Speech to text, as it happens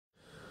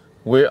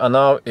We are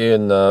now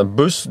in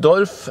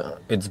Busdorf.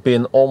 It's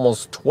been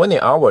almost 20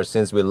 hours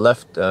since we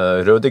left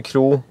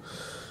Rødekro.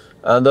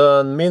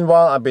 And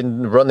meanwhile, I've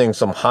been running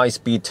some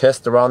high-speed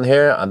tests around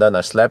here, and then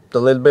I slept a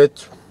little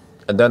bit,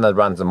 and then I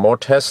ran some more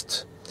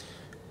tests,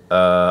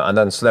 and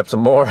then slept some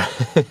more.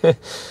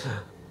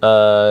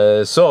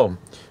 So,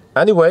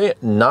 anyway,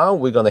 now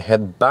we're gonna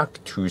head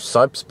back to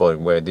Sarpsborg,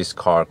 where this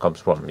car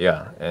comes from.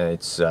 Yeah,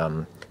 it's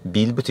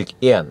Bilbutikk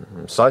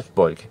 1,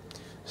 Sarpsborg.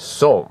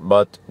 So,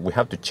 but we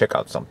have to check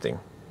out something.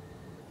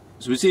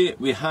 So we see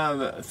we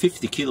have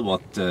 50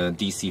 kilowatt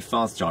DC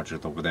fast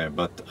chargers over there,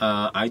 but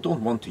I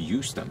don't want to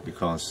use them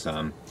because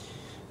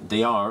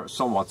they are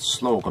somewhat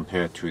slow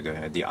compared to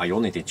the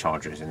Ionity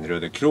chargers in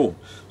Rødekro.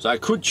 So I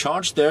could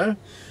charge there,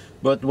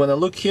 but when I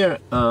look here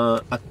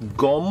at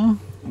GOM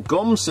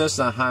says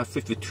I have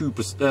 52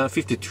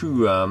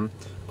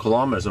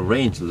 kilometers of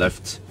range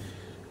left,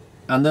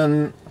 and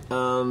then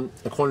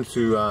according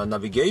to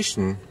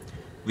navigation,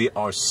 we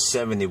are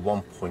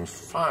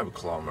 71.5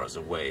 kilometers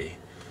away.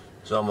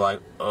 So I'm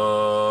like,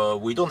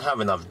 we don't have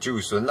enough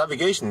juice. So the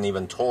navigation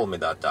even told me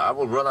that I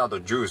will run out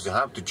of juice. I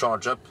have to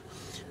charge up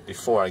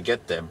before I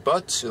get there.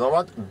 But you know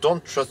what?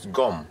 Don't trust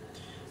GOM.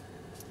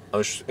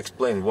 I'll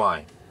explain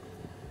why.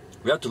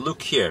 We have to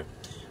look here.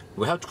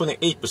 We have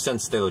 28%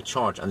 state of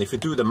charge, and if you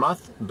do the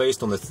math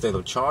based on the state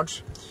of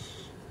charge,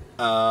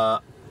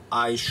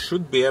 I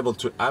should be able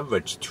to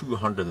average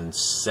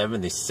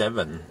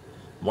 277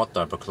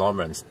 watt-hour per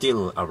kilometer and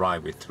still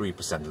arrive with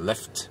 3%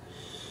 left.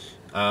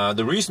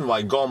 The reason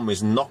why GOM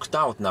is knocked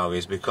out now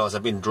is because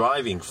I've been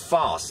driving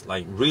fast,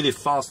 like really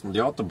fast on the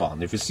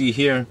Autobahn. If you see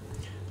here,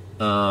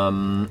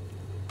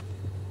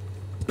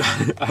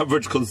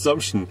 average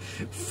consumption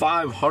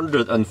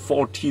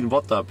 514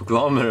 watt-hour per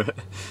kilometer.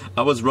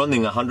 I was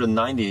running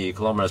 190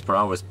 kilometers per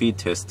hour speed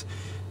test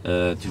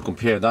to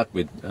compare that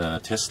with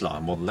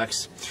Tesla Model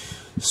X.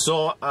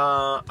 So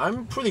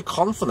I'm pretty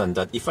confident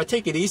that if I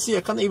take it easy,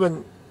 I can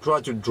even try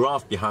to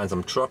draft behind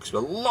some trucks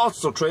with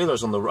lots of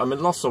trailers on the,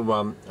 lots of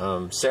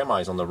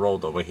semis on the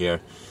road over here.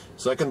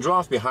 So I can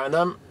draft behind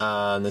them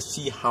and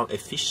see how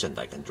efficient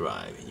I can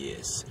drive.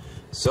 Yes.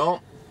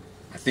 So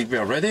I think we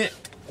are ready.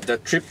 The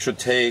trip should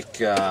take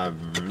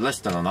less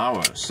than an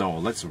hour. So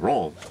let's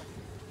roll.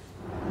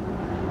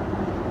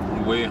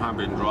 We have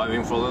been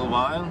driving for a little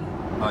while.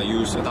 I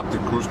use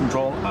adaptive cruise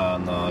control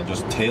and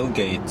just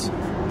tailgate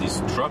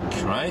this truck,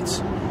 right?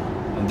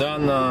 And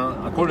then,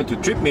 according to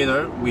trip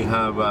meter, we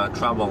have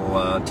traveled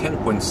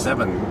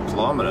 10.7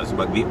 kilometers,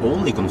 but we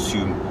only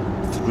consume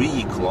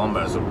 3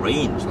 kilometers of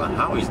range. Like,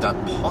 how is that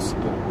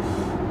possible?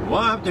 Well,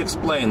 I have to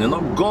explain. You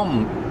know,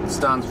 GOM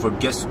stands for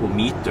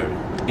Gasometer.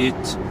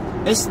 It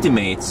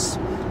estimates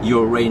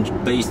your range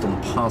based on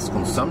past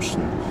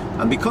consumption.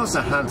 And because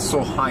I had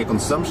so high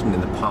consumption in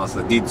the past,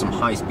 I did some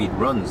high-speed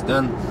runs,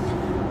 then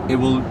it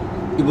will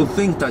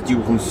think that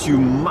you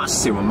consume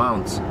massive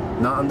amounts.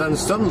 Now and then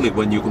suddenly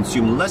when you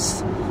consume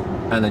less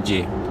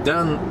energy,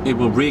 then it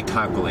will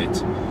recalculate.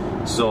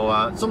 So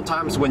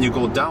sometimes when you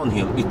go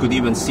downhill, it could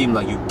even seem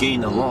like you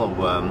gain a lot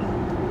of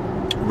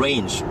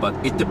range, but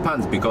it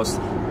depends because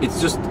it's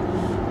just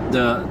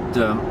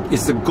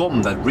it's the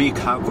GOM that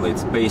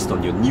recalculates based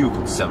on your new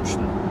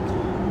consumption.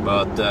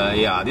 But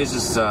yeah, this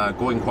is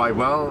going quite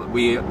well.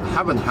 We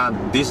haven't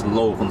had this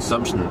low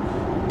consumption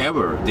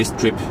ever this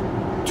trip.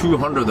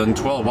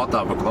 212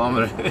 watt-hour per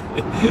kilometer.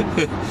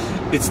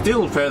 It's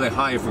still fairly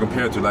high if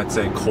compared to, let's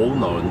say,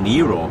 Kona or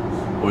Niro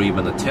or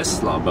even a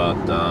Tesla, but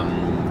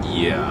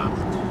yeah.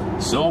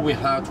 So we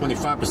have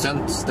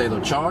 25% state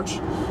of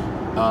charge.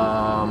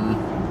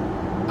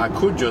 I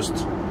could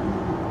just,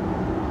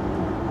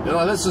 you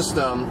know, let's just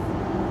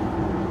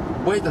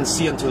wait and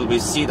see until we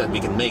see that we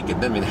can make it,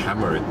 then we'll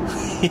hammer it.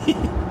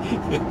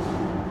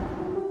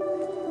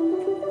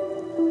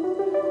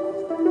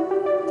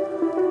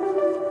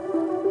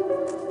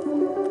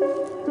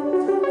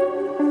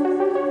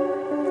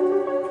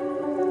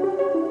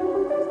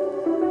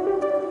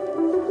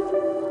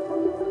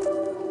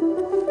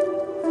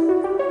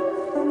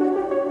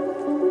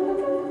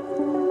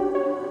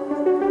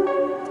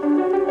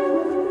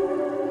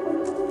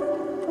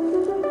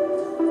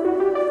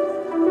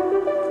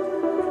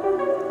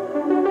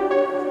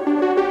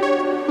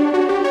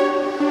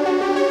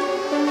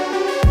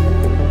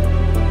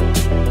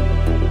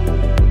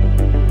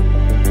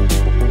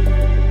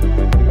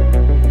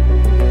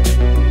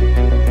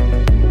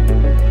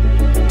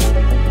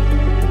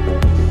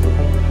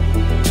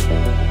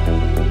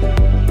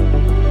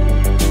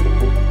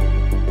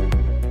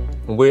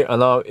 We are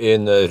now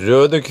in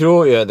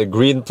Rødekro, yeah, the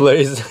green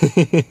place.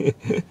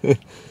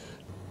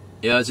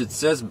 Yes, it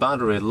says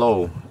battery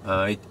low.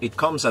 It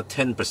comes at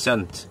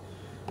 10%.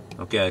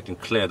 Okay, I can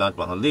clear that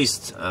one. At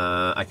least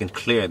I can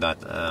clear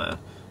that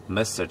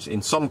message.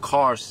 In some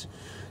cars,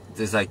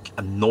 there's like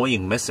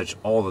annoying message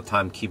all the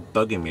time, keep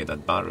bugging me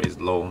that battery is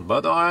low.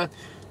 But alright,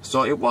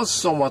 so it was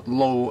somewhat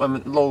low. I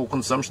mean, low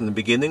consumption in the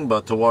beginning,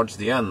 but towards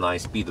the end I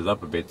speeded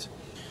up a bit.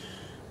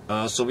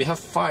 So we have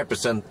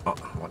 5%. Oh,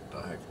 what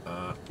the heck?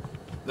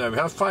 There we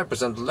have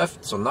 5%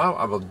 left. So now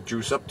I will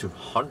juice up to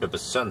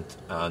 100%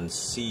 and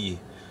see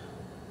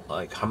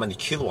like how many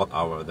kilowatt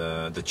hour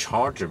the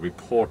charger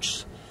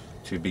reports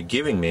to be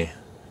giving me,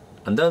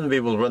 and then we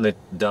will run it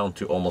down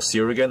to almost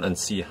zero again and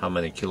see how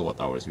many kilowatt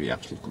hours we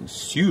actually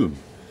consume.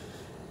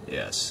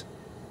 Yes.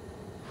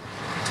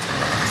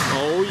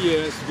 Oh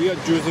yes, we are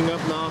juicing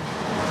up now.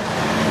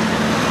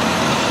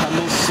 And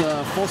those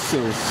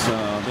fossils,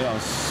 they are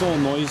so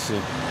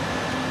noisy.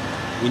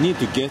 We need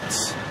to get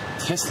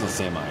Tesla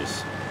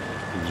semis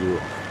in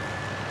Europe.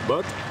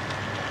 But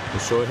to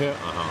show here,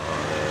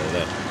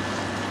 there.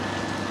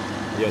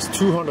 Yes,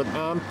 200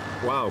 amp.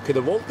 Wow. Okay,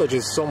 the voltage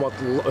is somewhat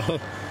low.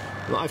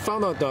 I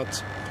found out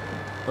that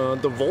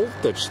the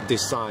voltage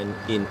design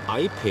in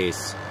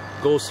I-Pace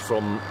goes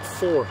from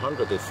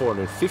 400 to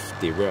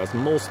 450, whereas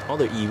most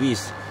other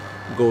EVs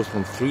goes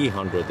from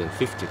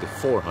 350 to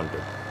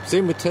 400.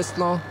 Same with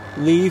Tesla,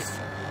 Leaf,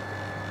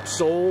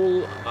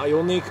 Soul,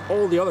 Ioniq,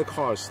 all the other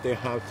cars, they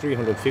have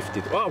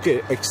 350. Oh,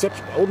 okay,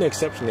 only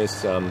exception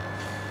is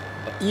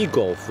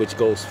e-Golf, which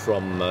goes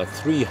from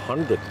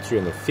 300 to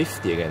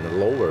 350 again,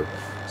 lower.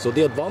 So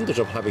the advantage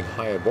of having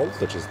higher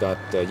voltage is that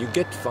you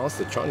get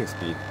faster charging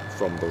speed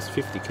from those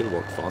 50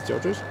 kilowatt fast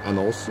chargers, and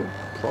also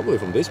probably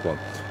from this one,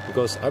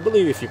 because I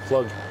believe if you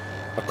plug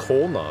a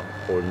Kona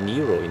or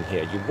Nero in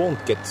here, you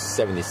won't get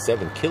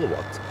 77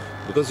 kilowatt,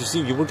 because you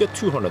see, you will get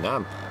 200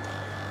 amp.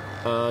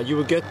 You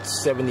will get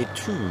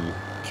 72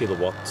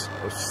 kilowatt,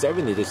 or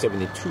 70 to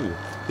 72.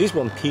 This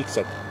one peaks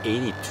at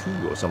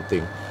 82 or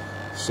something.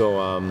 So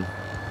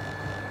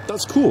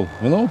that's cool,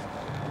 you know.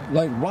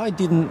 Like, why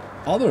didn't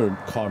other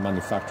car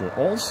manufacturer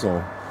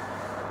also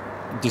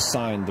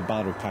design the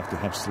battery pack to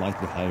have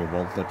slightly higher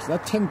voltage?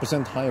 That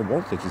 10% higher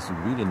voltage is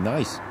really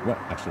nice. Well,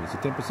 actually, is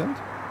it 10%?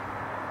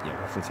 Yeah,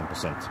 roughly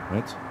 10%,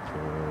 right?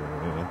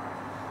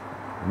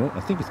 No, I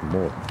think it's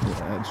more.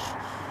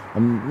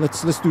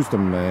 Let's do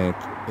some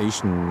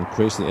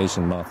crazy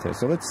Asian math here.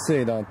 So let's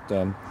say that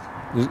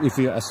if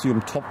you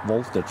assume top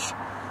voltage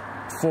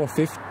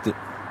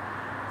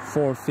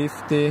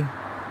 450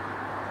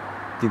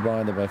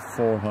 divided by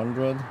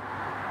 400.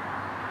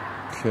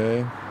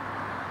 Okay.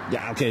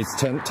 Yeah, okay, it's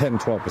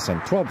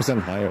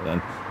 12% higher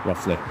then,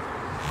 roughly.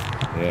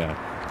 Yeah.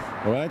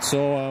 Alright,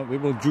 so we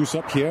will juice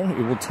up here.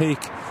 It will take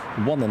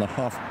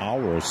 1.5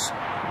 hours,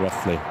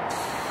 roughly.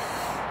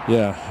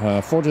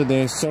 Yeah,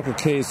 fortunately, Circle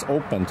K is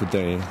open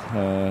today.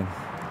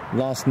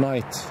 Last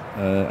night,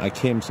 I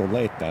came so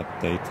late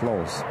that they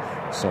closed.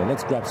 So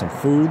let's grab some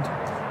food,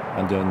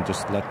 and then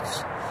just let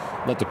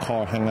the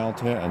car hang out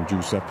here and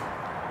juice up.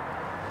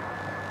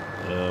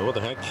 What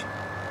the heck?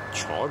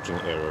 Charging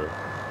error.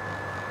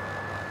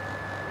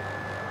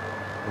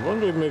 I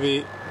wonder if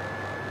maybe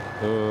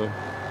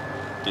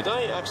did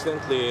I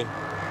accidentally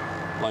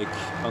like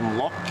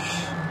unlock?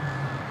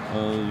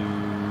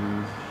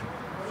 I'm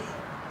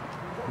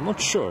not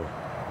sure.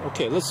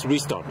 Okay, let's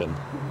restart then.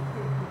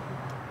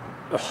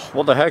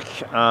 What the heck?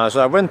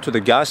 So I went to the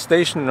gas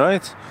station,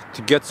 right,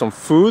 to get some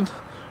food,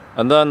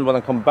 and then when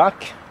I come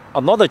back,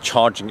 another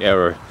charging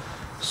error.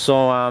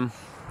 So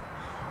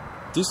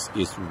this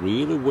is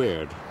really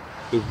weird.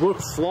 It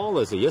worked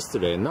flawlessly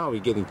yesterday, and now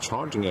we're getting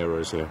charging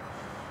errors here.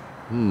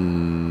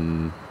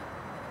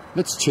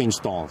 Let's change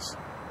stalls.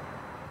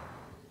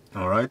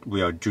 Alright,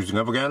 we are juicing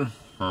up again.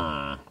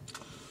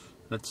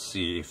 Let's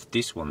see if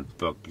this one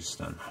bugs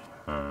then.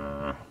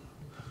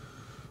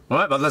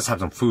 Alright, but let's have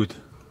some food.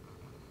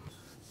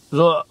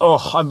 So,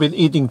 I've been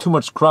eating too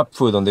much crap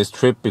food on this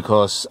trip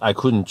because I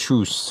couldn't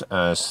choose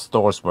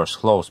stores were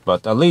closed.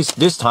 But at least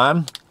this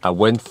time I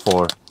went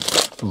for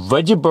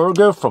veggie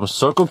burger from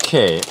Circle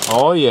K.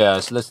 Oh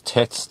yes, let's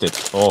test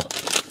it. Oh,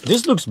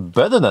 this looks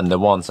better than the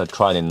ones I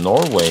tried in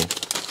Norway.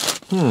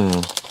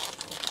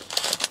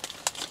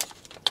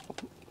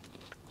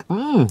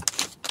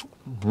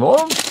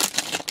 Well,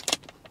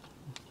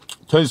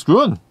 tastes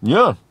good.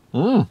 Yeah.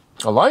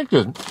 I like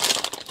it.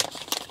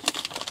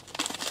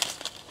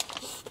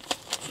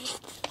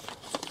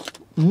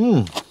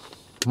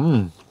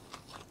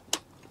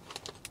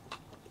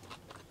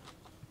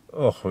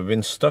 Oh, we've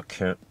been stuck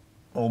here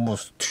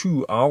almost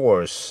 2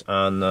 hours,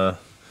 and the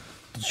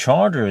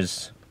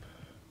chargers,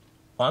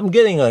 I'm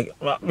getting like,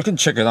 well, we can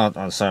check it out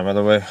outside, by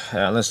the way.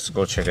 Yeah, let's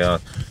go check it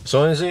out.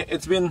 So you see,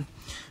 it's been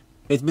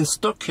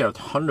stuck here at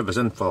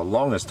 100% for the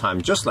longest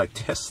time, just like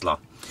Tesla.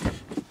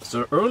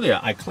 So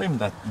earlier I claimed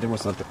that there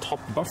was like a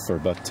top buffer,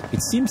 but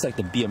it seems like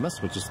the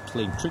BMS was just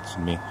playing tricks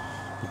with me,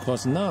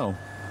 because now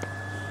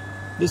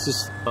this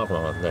is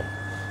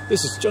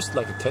this is just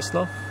like a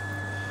Tesla.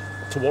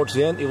 Towards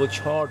the end it will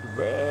charge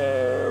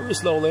very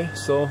slowly.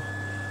 So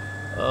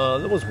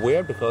that was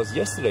weird, because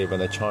yesterday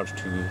when I charged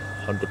to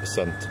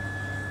 100%,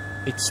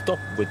 it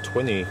stopped with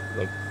 20,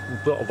 like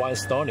while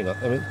starting,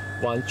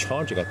 while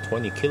charging at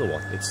 20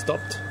 kilowatt, it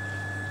stopped.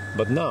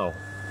 But now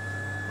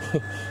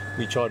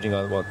we're charging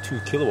at about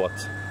 2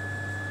 kilowatt.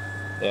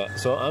 Yeah,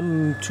 so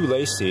I'm too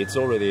lazy. It's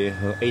already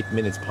 8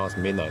 minutes past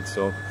midnight.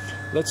 So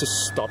let's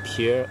just stop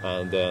here,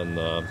 and then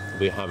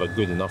we have a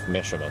good enough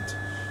measurement.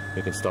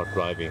 We can start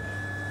driving.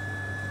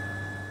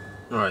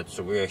 Alright,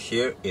 so we are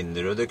here in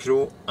the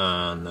Rødekro,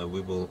 and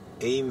we will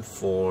aim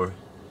for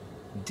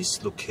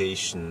this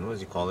location. What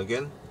is it called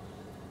again?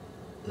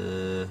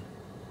 There,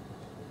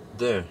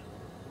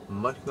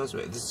 Magnus.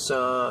 This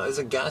is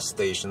a gas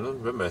station. I don't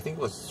remember. I think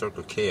it was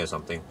Circle K or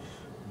something.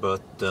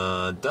 But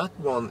that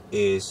one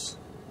is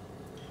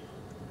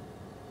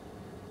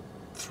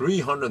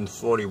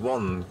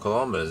 341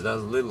 kilometers.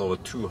 That's a little over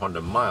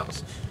 200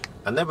 miles.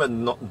 I never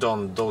not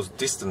done those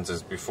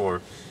distances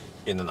before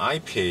in an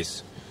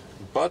I-Pace,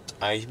 but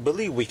I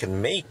believe we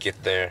can make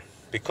it there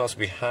because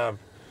we have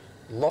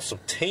lots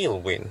of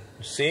tailwind.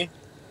 See,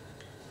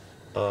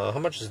 how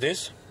much is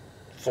this?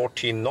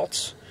 14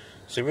 knots.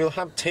 So we'll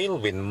have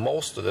tailwind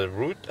most of the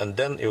route, and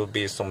then it will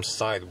be some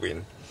side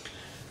wind.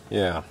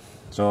 Yeah.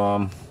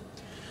 So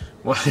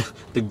well,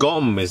 the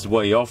gum is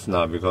way off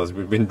now because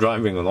we've been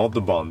driving on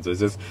autobahn. So it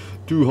says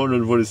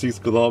 246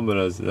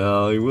 kilometers. It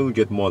will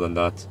get more than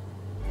that.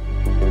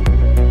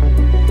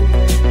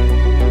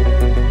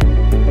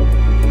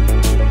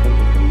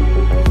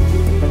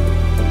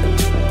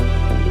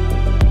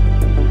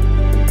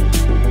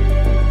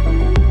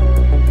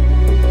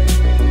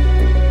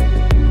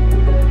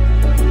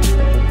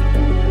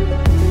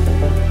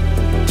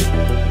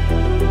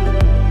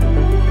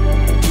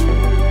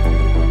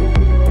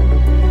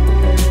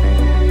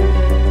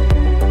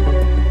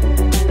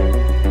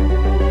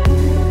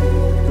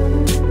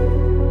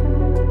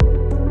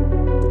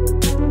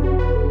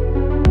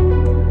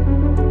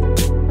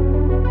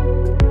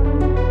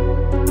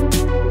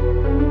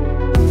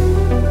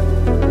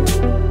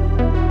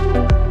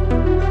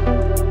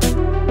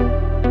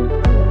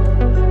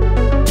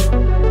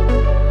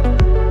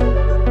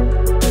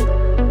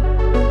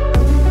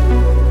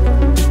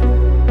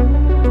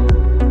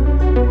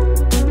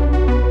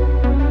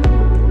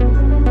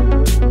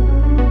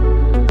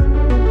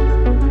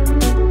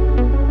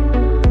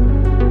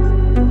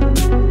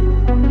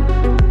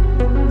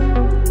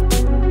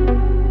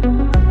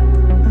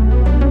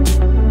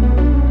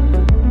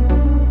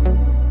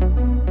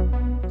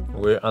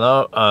 We are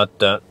now at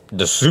the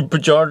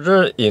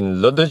supercharger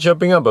in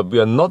Løddeköping, but we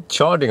are not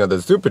charging at the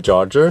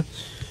supercharger.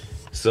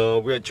 So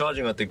we are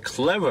charging at the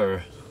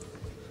Clever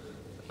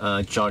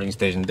charging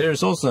station.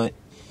 There's also an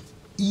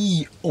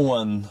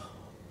E-on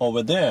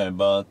over there,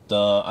 but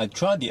I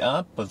tried the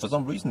app, but for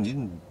some reason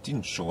it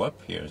didn't show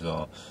up here.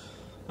 So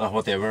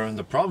whatever.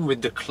 The problem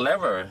with the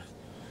Clever,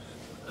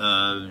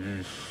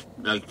 the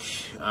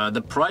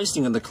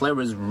pricing of the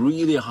Clever is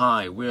really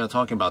high. We are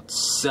talking about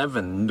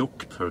 7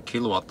 NOK per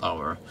kilowatt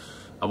hour.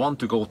 I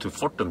want to go to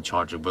Fortum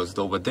charger, but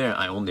over there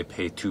I only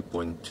pay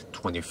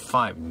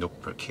 2.25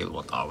 NOK per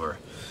kilowatt hour.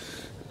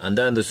 And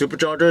then the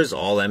supercharger is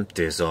all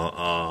empty, so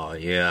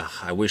yeah,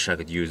 I wish I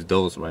could use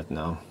those right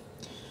now.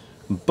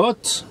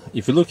 But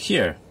if you look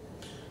here,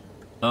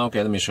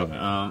 okay, let me show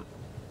you.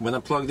 When I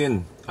plugged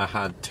in, I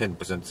had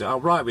 10%. So I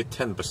arrived with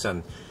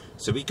 10%.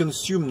 So we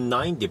consume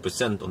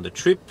 90% on the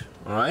trip,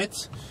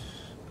 alright?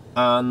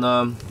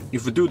 And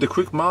if we do the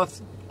quick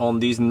math on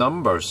these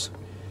numbers,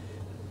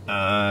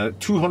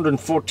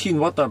 214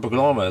 watt-hour per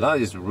kilometer, that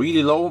is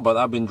really low, but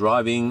I've been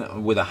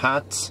driving with a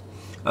hat,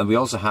 and we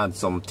also had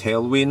some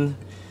tailwind,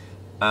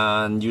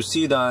 and you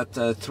see that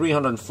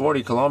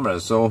 340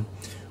 kilometers. So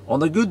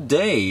on a good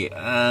day,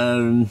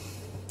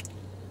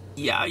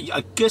 yeah,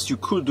 I guess you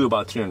could do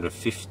about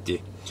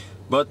 350,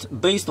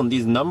 but based on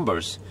these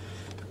numbers,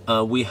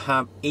 we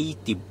have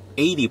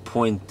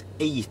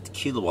 80.8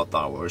 kilowatt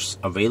hours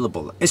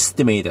available,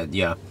 estimated.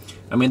 Yeah,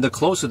 I mean, the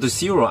closer to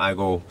zero I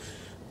go,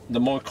 the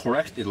more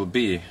correct it'll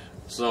be.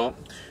 So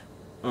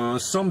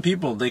some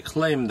people, they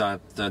claim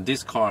that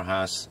this car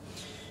has,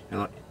 you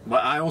know,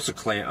 but I also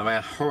claim, I mean,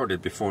 I heard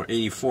it before,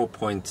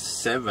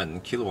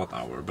 84.7 kilowatt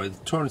hour, but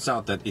it turns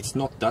out that it's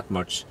not that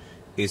much.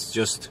 It's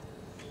just,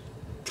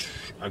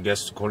 I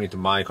guess according to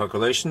my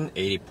calculation,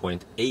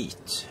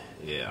 80.8.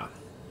 yeah.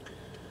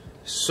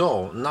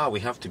 So now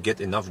we have to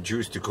get enough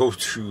juice to go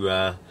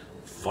to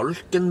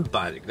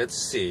Falkenberg. Let's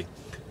see,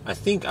 I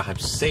think I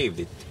have saved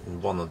it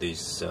in one of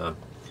these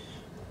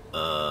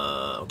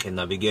okay,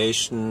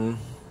 navigation.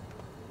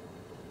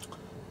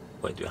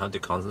 Wait, do you have to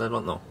cancel that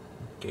one? No.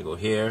 Okay, go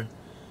here,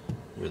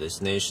 your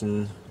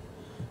destination,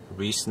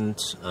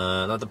 recent.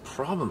 Now the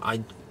problem,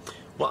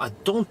 what I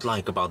don't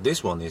like about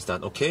this one is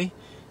that, okay,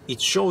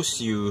 it shows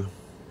you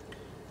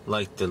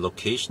like the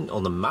location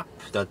on the map.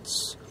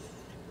 That's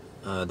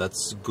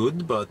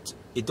good, but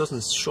it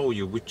doesn't show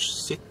you which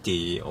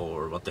city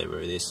or whatever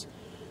it is.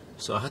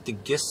 So I had to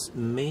guess,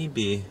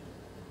 maybe,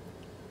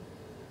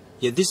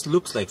 yeah, this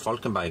looks like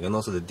Falkenberg, and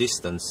also the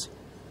distance.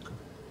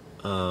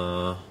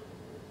 Yeah,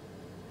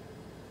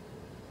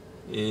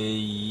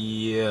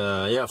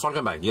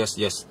 Falkenberg. Yes,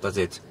 that's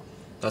it.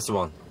 That's the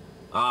one.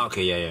 Ah,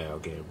 okay, yeah,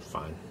 okay,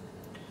 fine.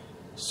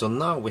 So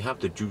now we have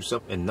to juice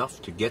up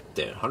enough to get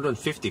there.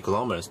 150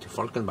 kilometers to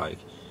Falkenberg.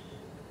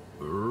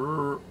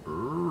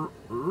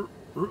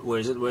 Where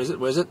is it?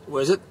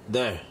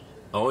 There.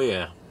 Oh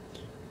yeah.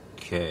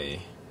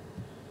 Okay.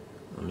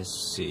 Let me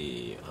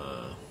see.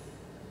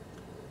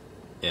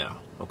 Yeah.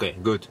 Okay.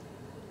 Good.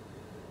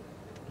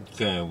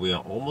 Okay, we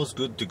are almost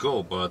good to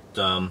go. But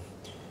no,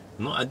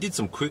 I did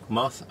some quick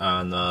math,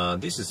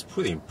 and this is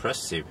pretty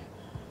impressive.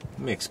 Let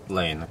me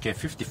explain. Okay,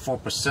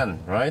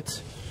 54%,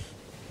 right?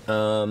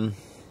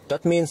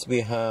 That means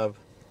we have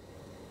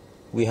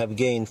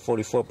gained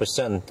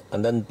 44%,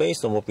 and then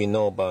based on what we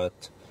know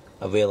about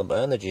available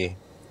energy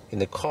in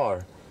the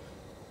car,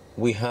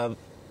 we have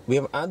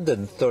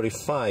added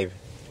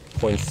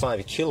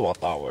 35.5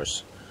 kilowatt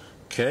hours.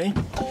 Okay,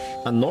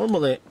 and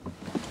normally,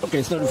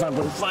 okay,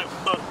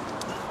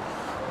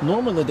 35.5.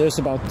 Normally there's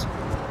about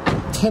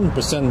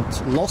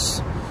 10%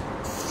 loss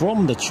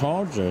from the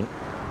charger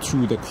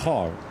to the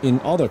car in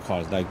other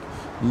cars like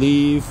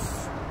Leaf,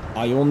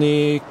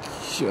 Ioniq,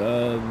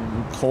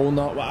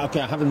 Kona. Well,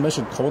 okay, I haven't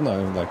measured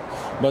Kona,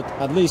 but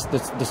at least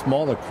the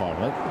smaller car,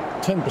 right?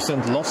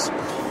 10% loss.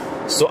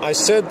 So I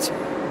said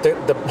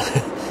the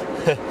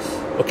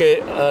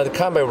okay, the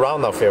kind of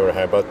round-off favor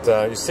here, but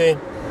you see,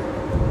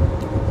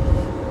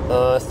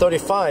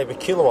 35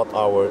 kilowatt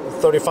hour,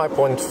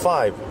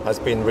 35.5 has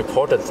been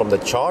reported from the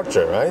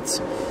charger,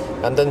 right?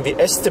 And then we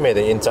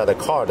estimated inside the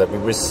car that we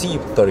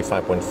received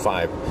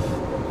 35.5.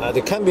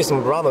 There can be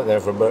some rounded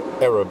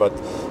error, but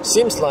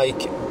seems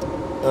like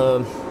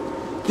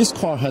this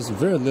car has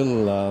very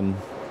little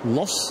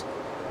loss.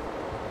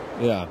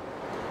 Yeah.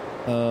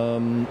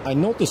 I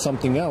noticed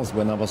something else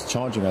when I was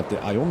charging at the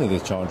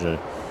Ioniq charger,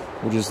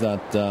 which is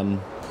that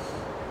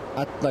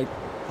at like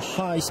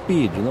high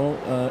speed, you know,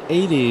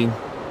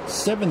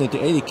 70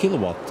 to 80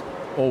 kilowatt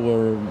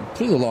over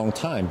pretty long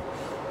time,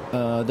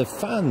 the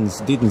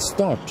fans didn't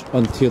start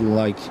until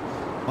like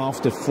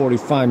after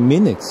 45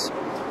 minutes.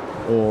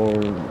 Or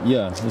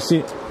yeah, you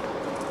see,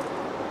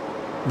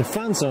 the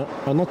fans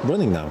are not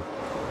running now.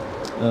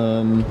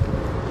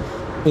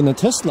 In a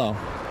Tesla,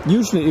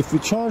 usually if we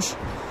charge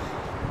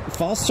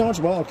fast charge,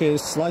 well, okay,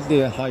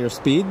 slightly higher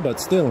speed, but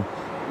still,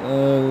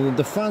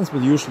 the fans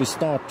will usually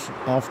start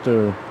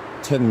after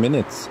 10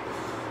 minutes.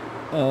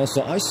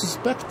 So I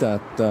suspect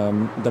that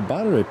the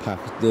battery pack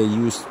they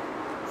use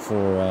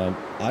for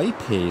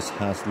I-Pace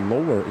has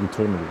lower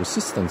internal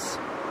resistance.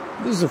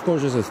 This is of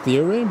course just a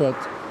theory, but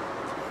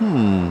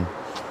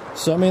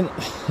so I mean,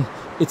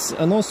 it's,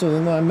 and also, you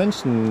know, I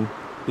mentioned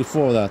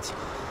before that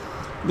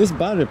this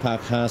battery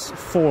pack has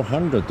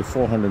 400 to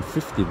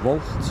 450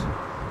 volt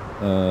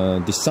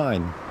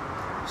design.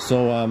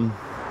 So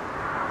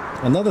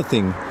another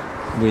thing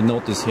we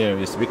notice here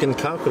is we can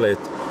calculate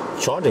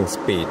charging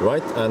speed,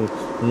 right? And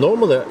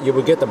normally you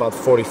will get about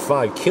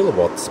 45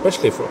 kilowatts,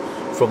 especially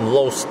from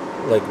low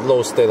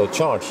state of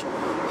charge.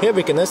 Here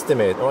we can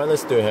estimate. All right,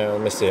 let's do here.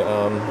 Let me see.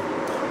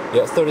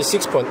 Yeah,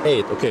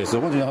 36.8. Okay, so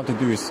what you have to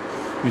do is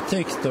you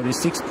take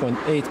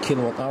 36.8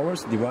 kilowatt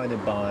hours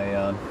divided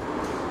by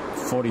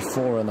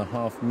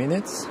 44.5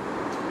 minutes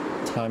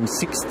times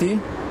 60.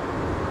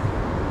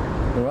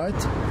 All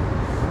right,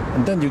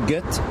 and then you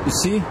get, you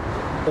see,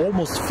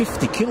 almost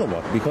 50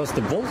 kilowatt, because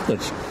the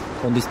voltage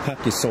on this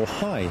pack is so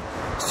high.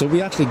 So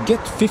we actually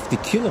get 50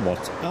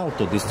 kilowatts out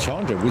of this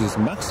charger, which is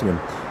maximum.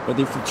 But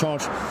if you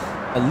charge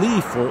a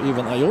Leaf or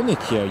even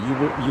Ioniq here,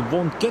 you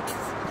won't get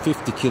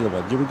 50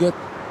 kilowatt. You will get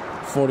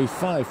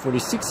 45,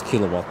 46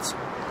 kilowatts,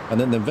 and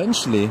then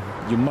eventually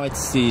you might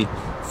see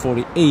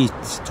 48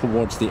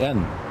 towards the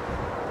end.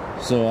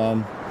 So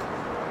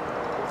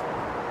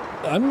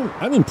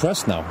I'm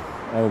impressed now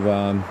of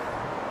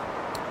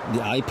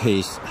the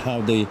I-Pace, how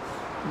they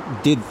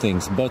did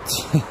things, but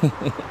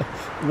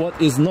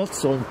what is not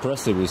so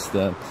impressive is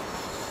the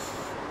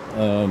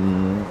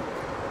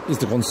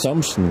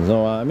consumption.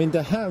 So I mean,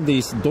 they have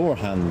these door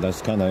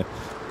handles kind of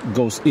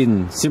goes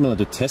in similar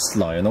to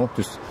Tesla, you know,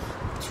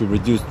 to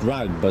reduce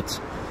drag. But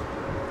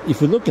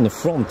if you look in the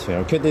front here,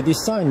 okay, they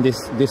designed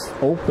this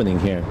opening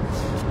here.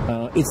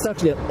 It's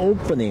actually an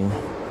opening,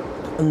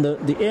 and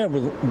the air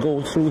will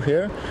go through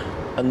here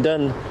and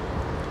then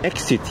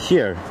exit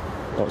here.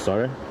 Oh,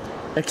 sorry,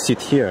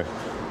 exit here.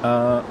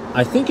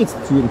 I think it's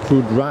to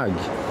improve drag,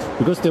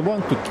 because they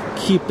want to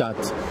keep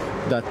that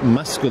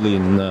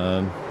masculine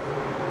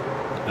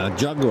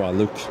Jaguar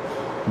look.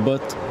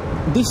 But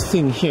this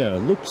thing here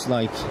looks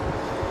like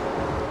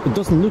it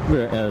doesn't look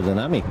very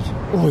aerodynamic.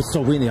 Oh, it's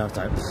so windy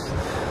outside.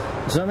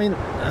 So I mean,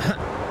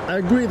 I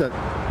agree that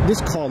this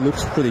car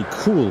looks pretty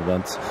cool,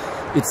 but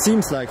it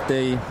seems like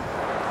they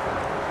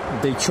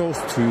chose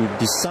to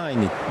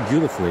design it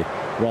beautifully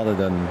rather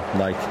than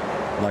like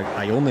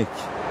Ioniq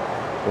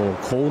or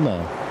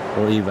Kona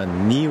or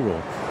even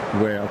Nero,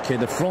 where okay,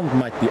 the front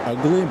might be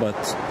ugly, but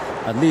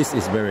at least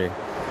it's very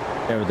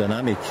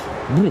aerodynamic.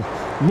 Ooh,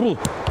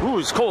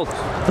 it's cold.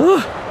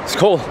 It's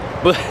cold,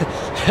 but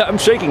I'm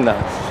shaking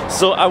now.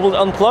 So I will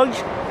unplug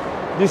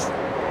this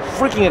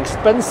freaking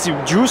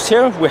expensive juice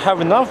here. We have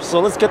enough, so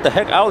let's get the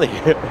heck out of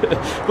here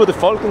with the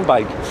Falcon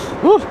bike.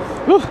 Woo,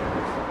 woo.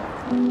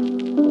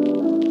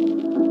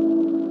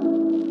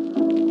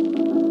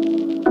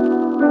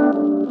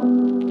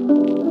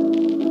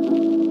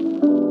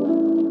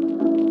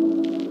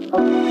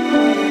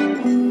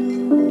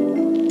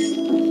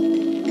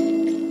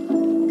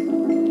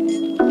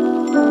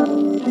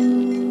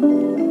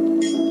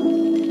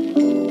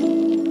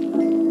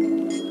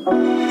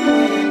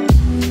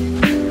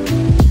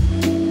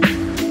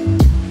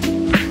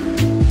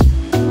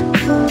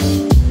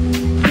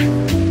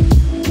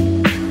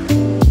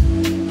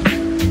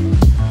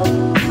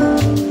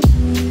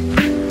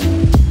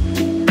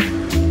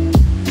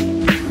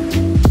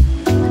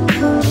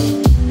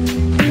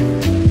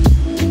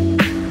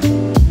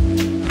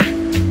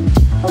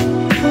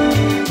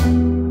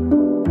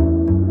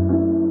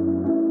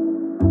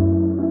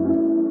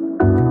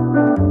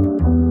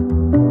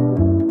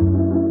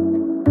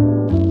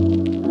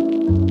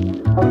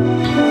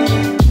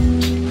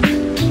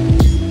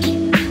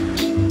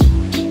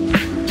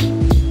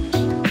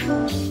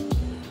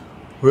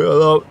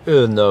 We're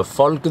in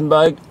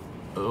Falkenberg.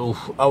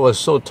 I was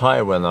so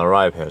tired when I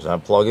arrived here, so I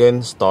plugged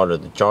in,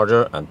 started the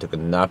charger, and took a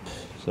nap.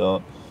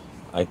 So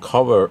I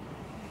cover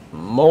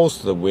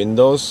most of the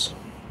windows.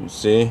 You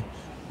see,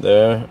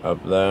 there,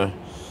 up there,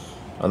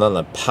 and then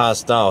I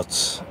passed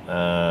out.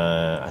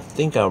 I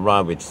think I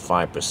arrived with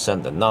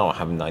 5%, and now I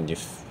have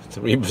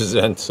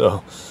 93%.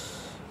 So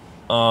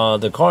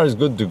the car is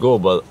good to go,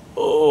 but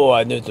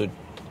I need to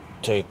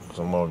take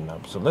some more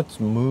naps. So let's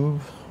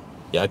move.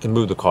 Yeah, I can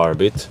move the car a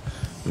bit.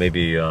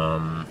 Maybe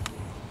so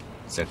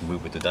I can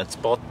move it to that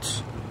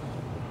spot,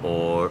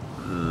 or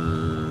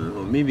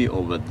maybe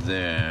over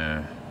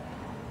there.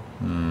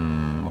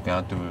 Okay, I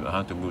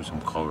have to move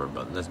some cover,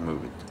 but let's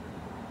move it.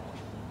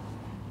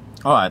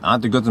 Alright, I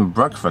had to get some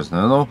breakfast.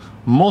 I know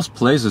most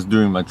places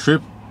during my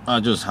trip I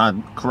just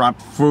had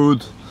crap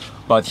food,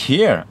 but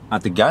here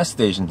at the gas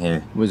station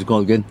here, what's it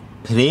called again?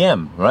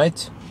 Prem,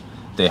 right?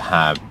 They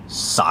have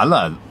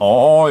salad.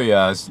 Oh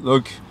yes,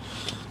 look.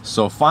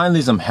 So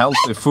finally some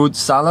healthy food,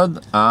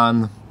 salad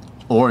and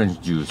orange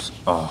juice.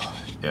 Oh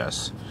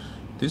yes,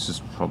 this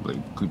is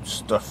probably good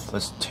stuff.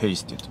 Let's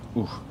taste it.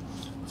 Ooh,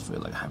 I feel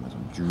like having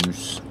some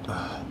juice.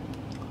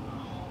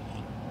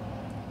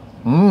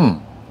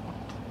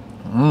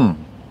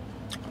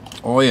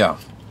 Oh yeah.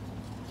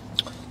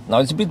 Now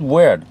it's a bit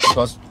weird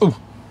because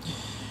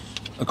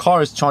the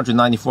car is charged at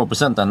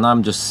 94% and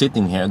I'm just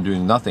sitting here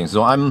doing nothing.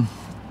 So I'm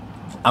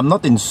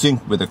not in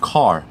sync with the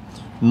car.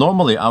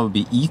 Normally I would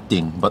be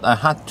eating, but I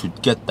had to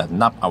get that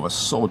nap. I was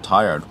so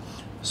tired.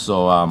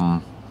 So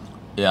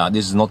yeah,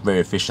 this is not very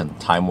efficient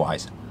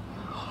time-wise.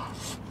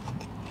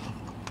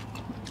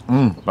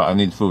 But I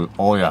need food.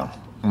 Oh yeah.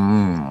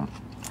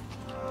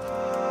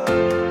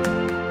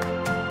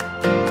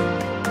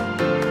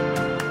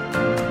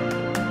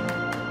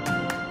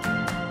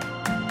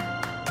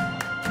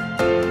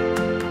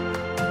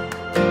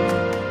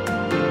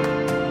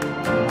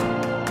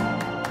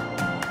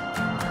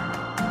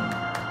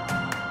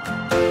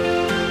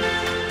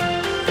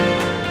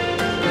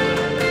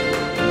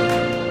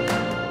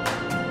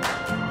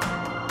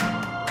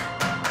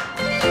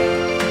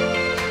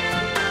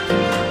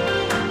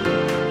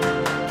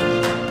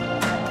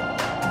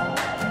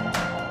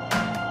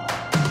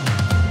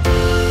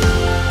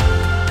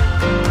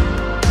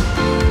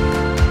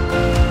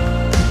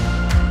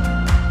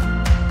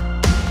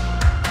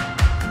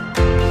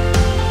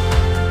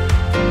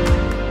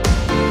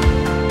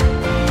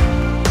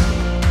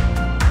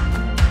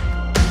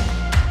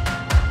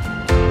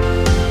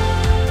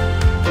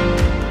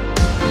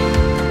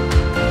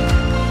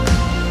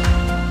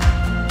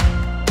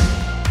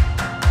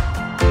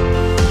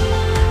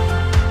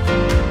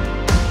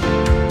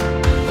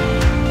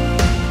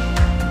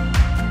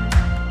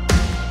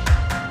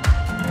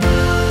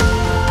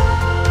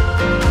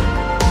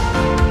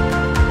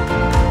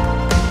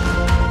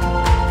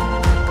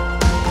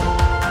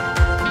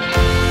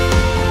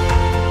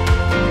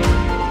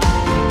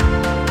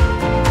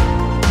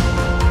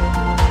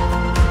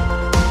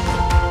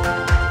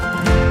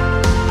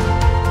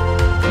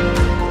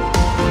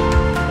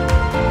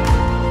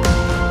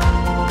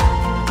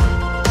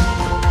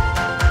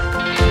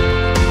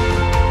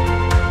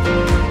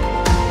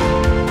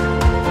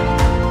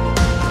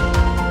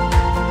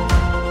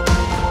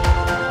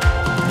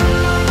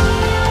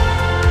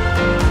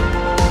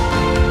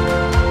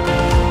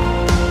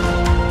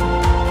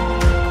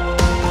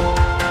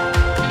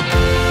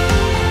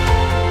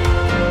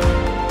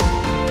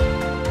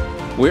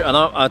 We are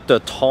now at the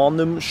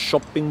Tanum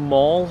shopping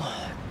mall,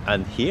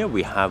 and here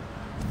we have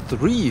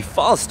 3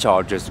 fast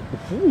chargers.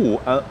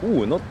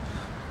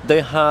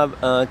 They have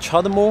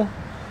CHAdeMO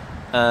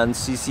and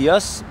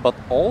CCS, but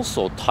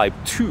also Type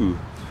 2.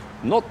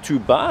 Not too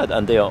bad,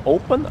 and they are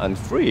open and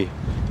free.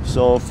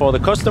 So for the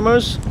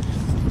customers,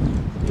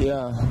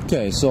 yeah.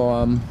 Okay,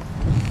 so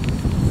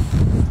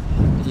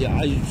yeah,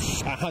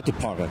 I had to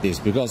park at this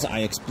because I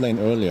explained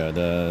earlier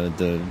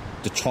the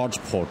charge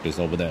port is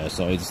over there.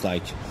 So it's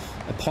like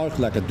I parked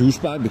like a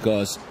douchebag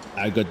because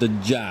I got the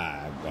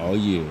Jag. Oh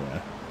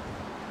yeah.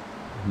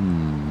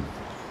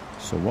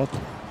 So what?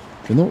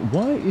 You know,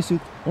 why is it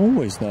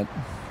always that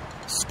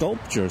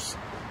sculptures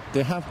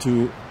they have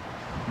to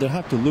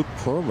look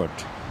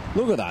pervert?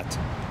 Look at that.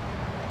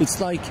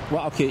 It's like,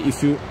 well, okay,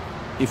 if you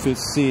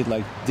see it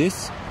like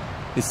this,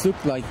 it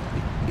looks like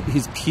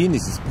his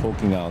penis is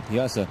poking out. He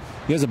has a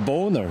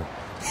boner.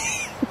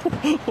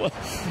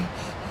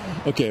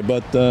 Okay,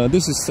 but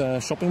this is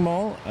a shopping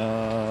mall.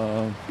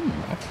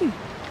 Actually,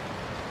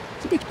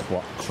 it's a bit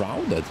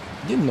crowded.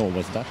 Didn't know it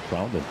was that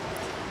crowded.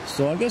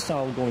 So I guess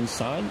I'll go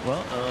inside.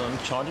 Well, I'm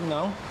charging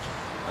now.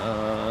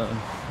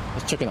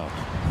 Let's check it out.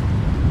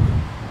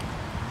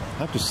 I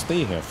have to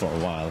stay here for a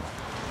while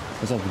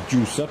because I have to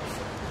juice up.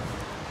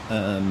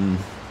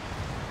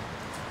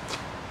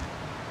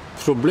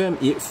 Problem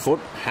for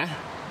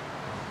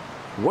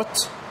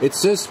what? It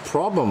says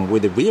problem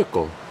with the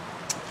vehicle.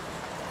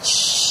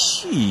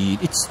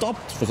 Shit, it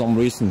stopped for some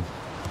reason.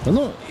 I don't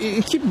know,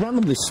 it keeps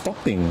randomly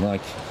stopping.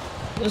 Like,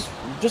 it's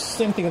just the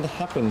same thing that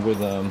happened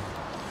with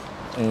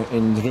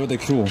in Røde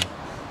Kro.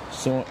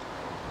 So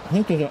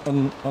I think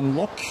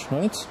unlock,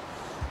 right?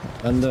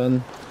 And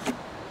then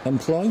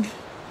unplug,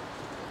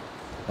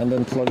 and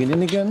then plug it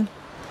in again,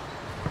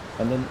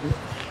 and then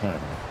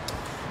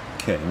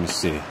okay, let me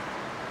see.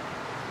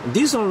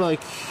 These are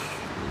like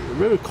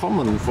very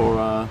common for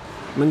I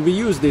mean, we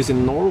use this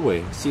in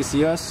Norway,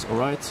 CCS, all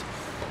right.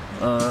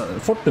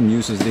 Fortum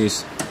uses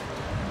this,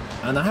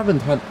 and I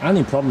haven't had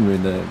any problem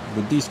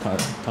with these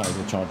type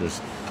of chargers.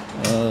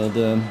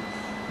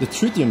 The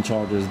tritium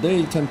chargers,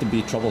 they tend to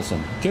be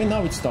troublesome. Okay,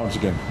 now it starts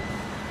again.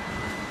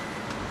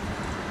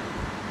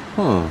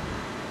 Huh.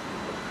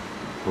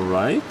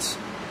 Right.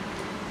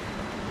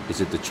 Is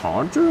it the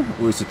charger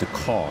or is it the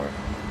car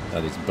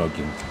that is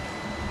bugging?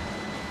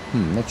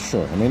 Not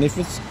sure. I mean, if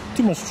it's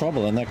too much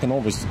trouble, then I can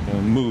always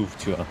move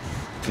to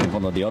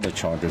one of the other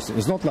chargers.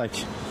 It's not like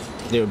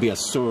there will be a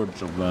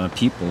surge of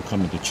people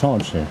coming to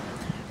charge here.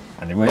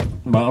 Anyway,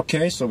 well,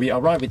 okay, so we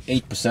arrive at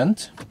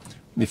 8%.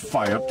 We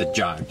fire up the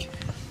Jag.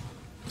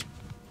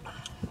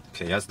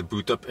 Okay, it has the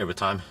boot up every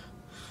time.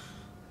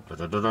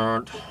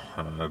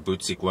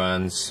 Boot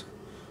sequence.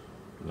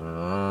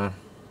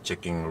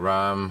 Checking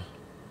RAM.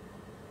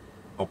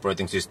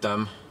 Operating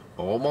system.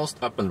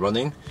 Almost up and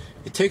running.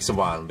 It takes a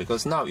while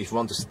because now if you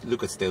want to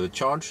look at state of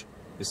charge,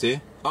 you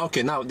see?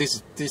 Okay, now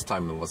this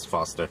time it was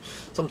faster.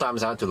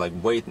 Sometimes I had to like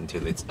wait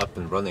until it's up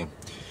and running.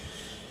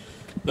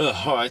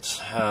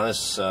 Alright,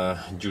 let's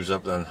juice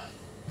up then.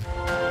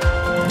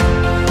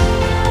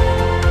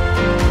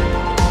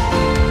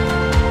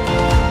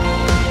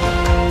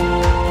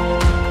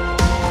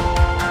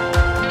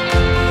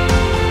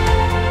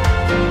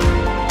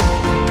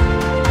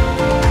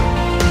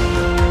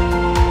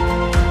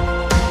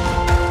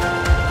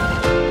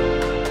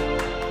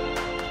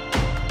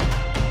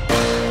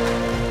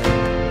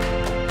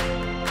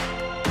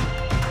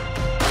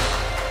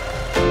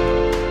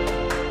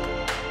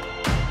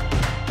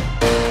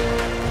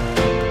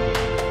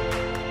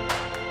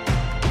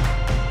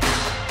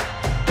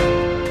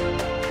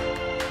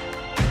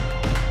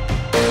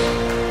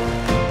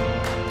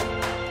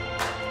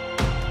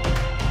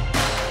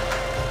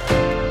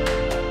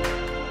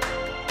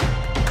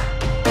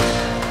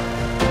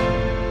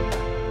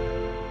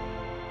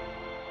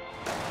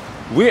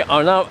 We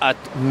are now at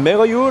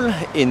Megahjul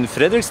in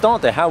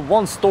Fredrikstad. They have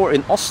one store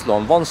in Oslo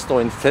and one store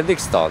in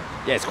Fredrikstad.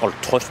 Yeah, it's called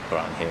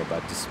Torpbrand here,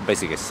 but it's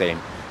basically the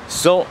same.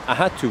 So I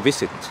had to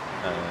visit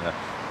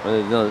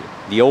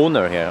the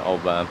owner here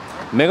of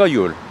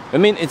Megahjul. I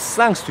mean, it's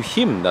thanks to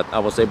him that I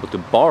was able to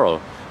borrow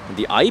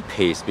the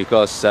I-Pace,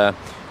 because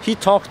he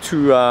talked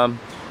to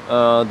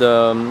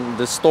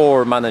the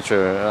store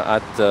manager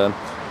at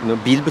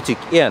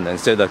Bilbutikk 1 and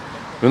said that,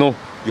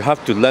 you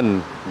have to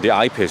lend the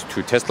I-Pace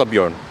to Tesla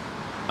Bjørn.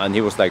 And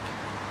he was like,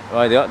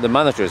 the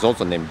manager is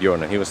also named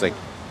Bjørn, and he was like,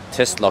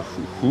 Tesla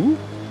who?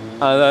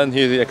 And then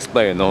he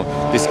explained,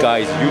 this guy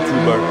is a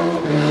YouTuber.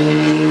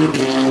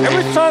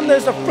 Every time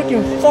there's a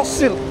freaking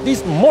fossil,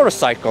 these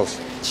motorcycles.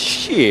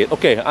 Shit.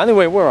 Okay,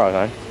 anyway, where are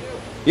I?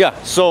 Yeah,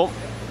 so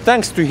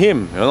thanks to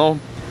him,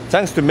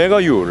 thanks to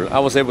Megahjul, I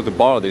was able to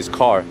borrow this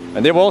car.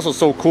 And they were also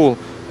so cool,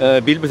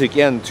 Bilbutikk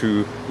 1,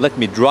 to let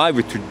me drive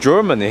it to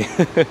Germany.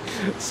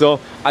 So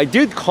I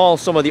did call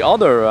some of the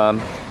other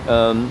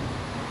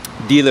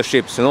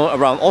dealerships,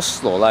 around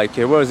Oslo, like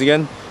where is it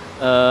again?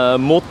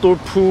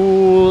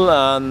 Motorpool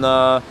and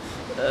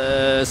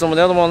some of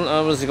the other one,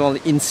 what's it called?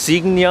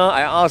 Insignia.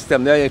 I asked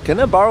them, can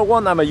I borrow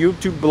one? I'm a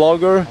YouTube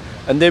blogger,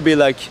 and they'd be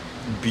like,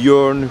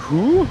 Bjørn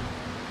who?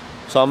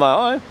 So I'm like,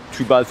 alright,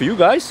 too bad for you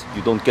guys.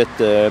 You don't get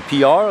the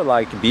PR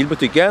like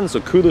Bilbutikk 1,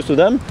 so kudos to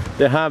them.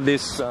 They have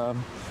this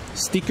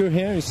sticker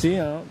here, you see.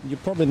 You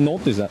probably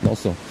noticed that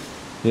also.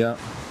 Yeah,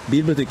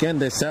 Bilbutikk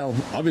 1,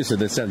 obviously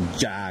they sell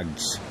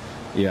Jags.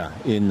 Yeah,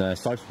 in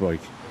Salzburg.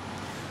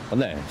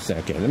 Okay,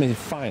 let me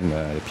find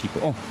the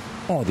people.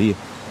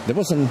 There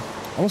was I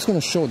was going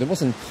to show, there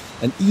was an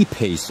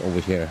E-Pace over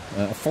here,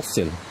 a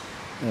fossil.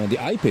 The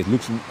I-Pace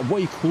looks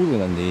way cooler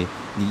than the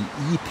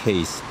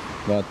E-Pace,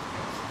 but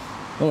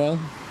oh well,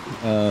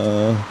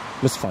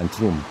 let's find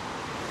Trum.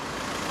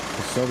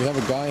 So we have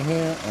a guy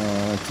here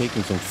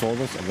taking some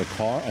photos of the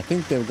car. I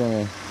think they're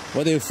gonna,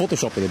 they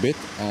Photoshop it a bit,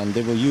 and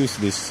they will use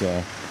this.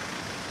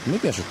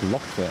 Maybe I should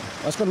lock the.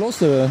 I skal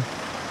låse.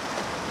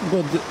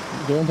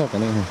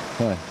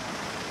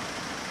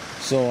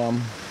 So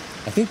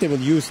I think they will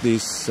use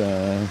these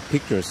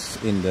pictures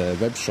in the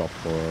web shop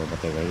or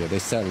whatever. Yeah, they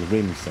sell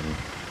rims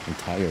and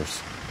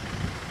tires.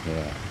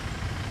 Yeah.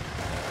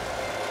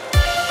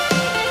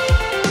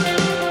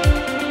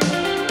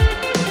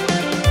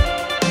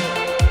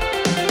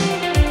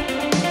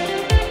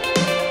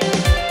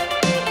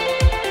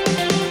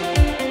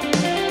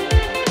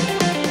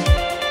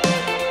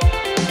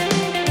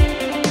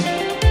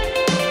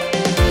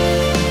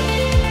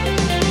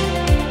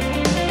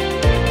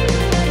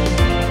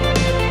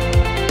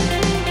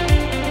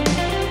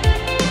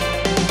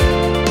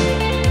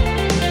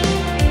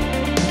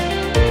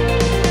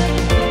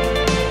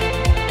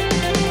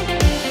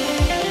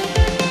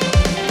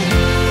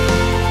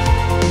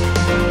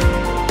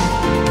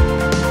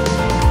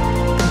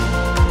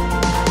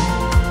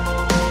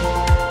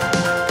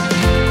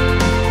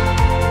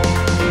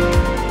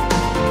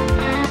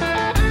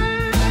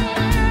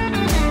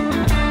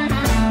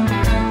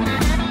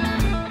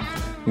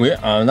 We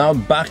are now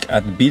back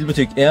at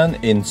Bilbutik Inn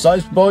in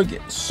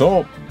Salzburg.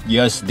 So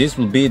yes, this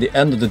will be the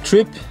end of the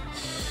trip.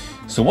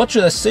 So what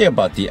should I say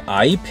about the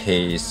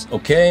I-Pace?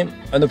 Okay,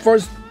 and the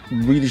first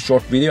really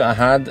short video I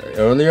had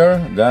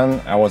earlier,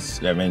 then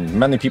I mean,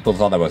 many people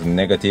thought I was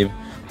negative.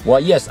 Well,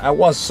 yes, I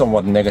was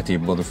somewhat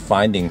negative with the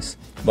findings,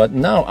 but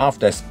now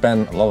after I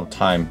spent a lot of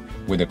time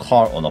with the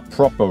car on a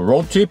proper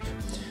road trip,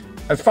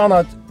 I found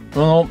out,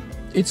 you know,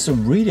 it's a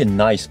really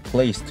nice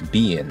place to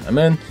be in. I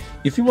mean,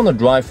 if you want to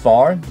drive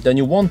far, then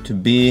you want to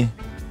be,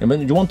 I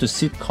mean, you want to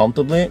sit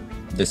comfortably.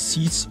 The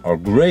seats are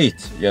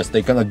great. Yes,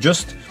 they can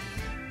adjust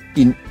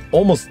in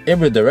almost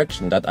every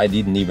direction that I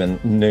didn't even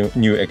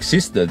knew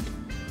existed.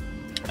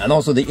 And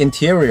also the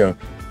interior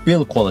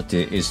build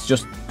quality is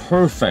just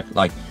perfect.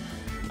 Like,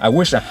 I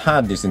wish I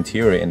had this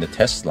interior in the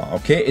Tesla.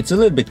 Okay, it's a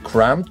little bit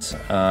cramped.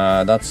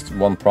 That's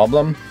one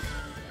problem.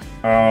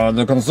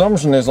 The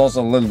consumption is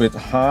also a little bit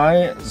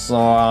high. So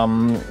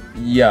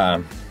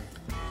yeah,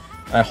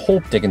 I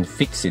hope they can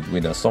fix it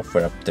with a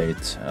software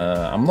update.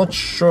 I'm not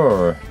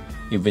sure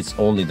if it's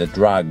only the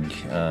drag.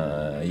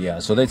 Yeah,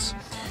 so that's.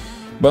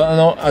 But you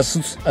know,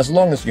 as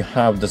long as you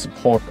have the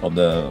support of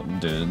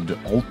the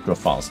ultra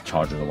fast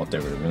charger or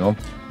whatever, you know,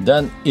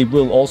 then it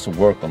will also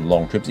work on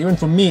long trips. Even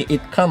for me,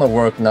 it kind of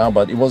worked now,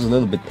 but it was a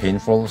little bit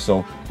painful.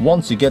 So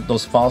once you get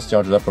those fast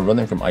chargers up and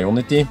running from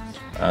Ionity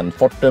and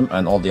Fortum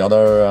and all the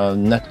other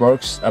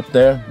networks up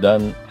there,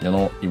 then you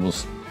know it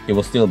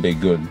will still be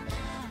good.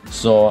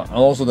 So, and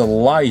also the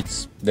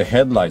lights, the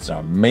headlights are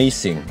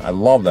amazing. I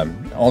love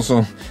them.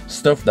 Also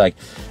stuff like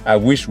I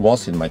wish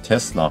was in my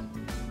Tesla.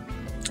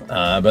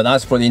 But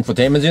as for the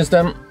infotainment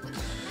system,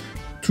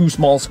 too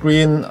small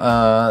screen.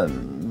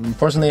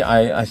 Personally,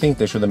 I think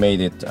they should have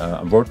made it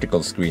a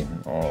vertical screen,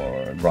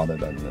 or rather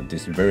than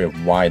this very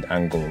wide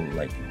angle,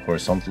 like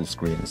horizontal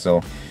screen.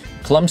 So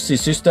clumsy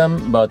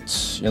system,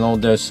 but you know,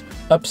 there's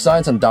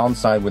upsides and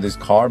downsides with this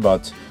car.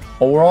 But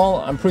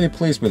overall, I'm pretty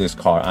pleased with this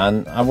car,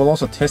 and I will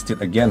also test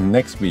it again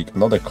next week,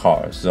 another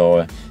car.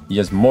 So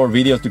yes, more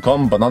videos to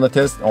come, banana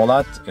test, all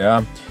that.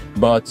 Yeah,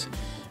 but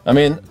I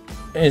mean,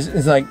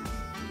 it's like,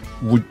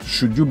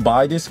 should you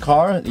buy this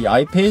car, the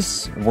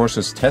I-Pace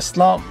versus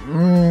Tesla?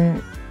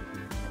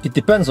 It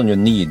depends on your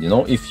need. You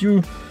know, if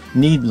you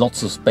need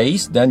lots of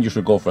space, then you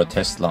should go for a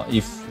Tesla.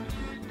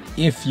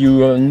 If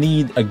you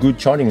need a good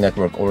charging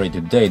network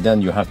already today,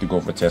 then you have to go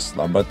for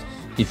Tesla. But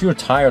if you're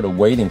tired of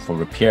waiting for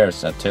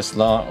repairs at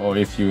Tesla, or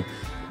if you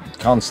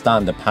can't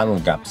stand the panel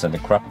gaps and the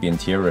crappy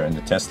interior in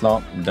the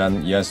Tesla,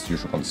 then yes, you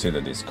should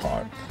consider this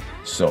car.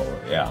 So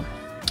yeah,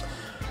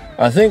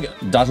 I think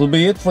that will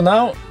be it for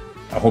now.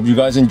 I hope you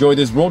guys enjoyed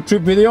this road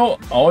trip video.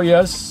 Oh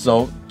yes,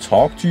 so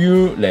talk to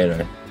you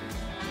later.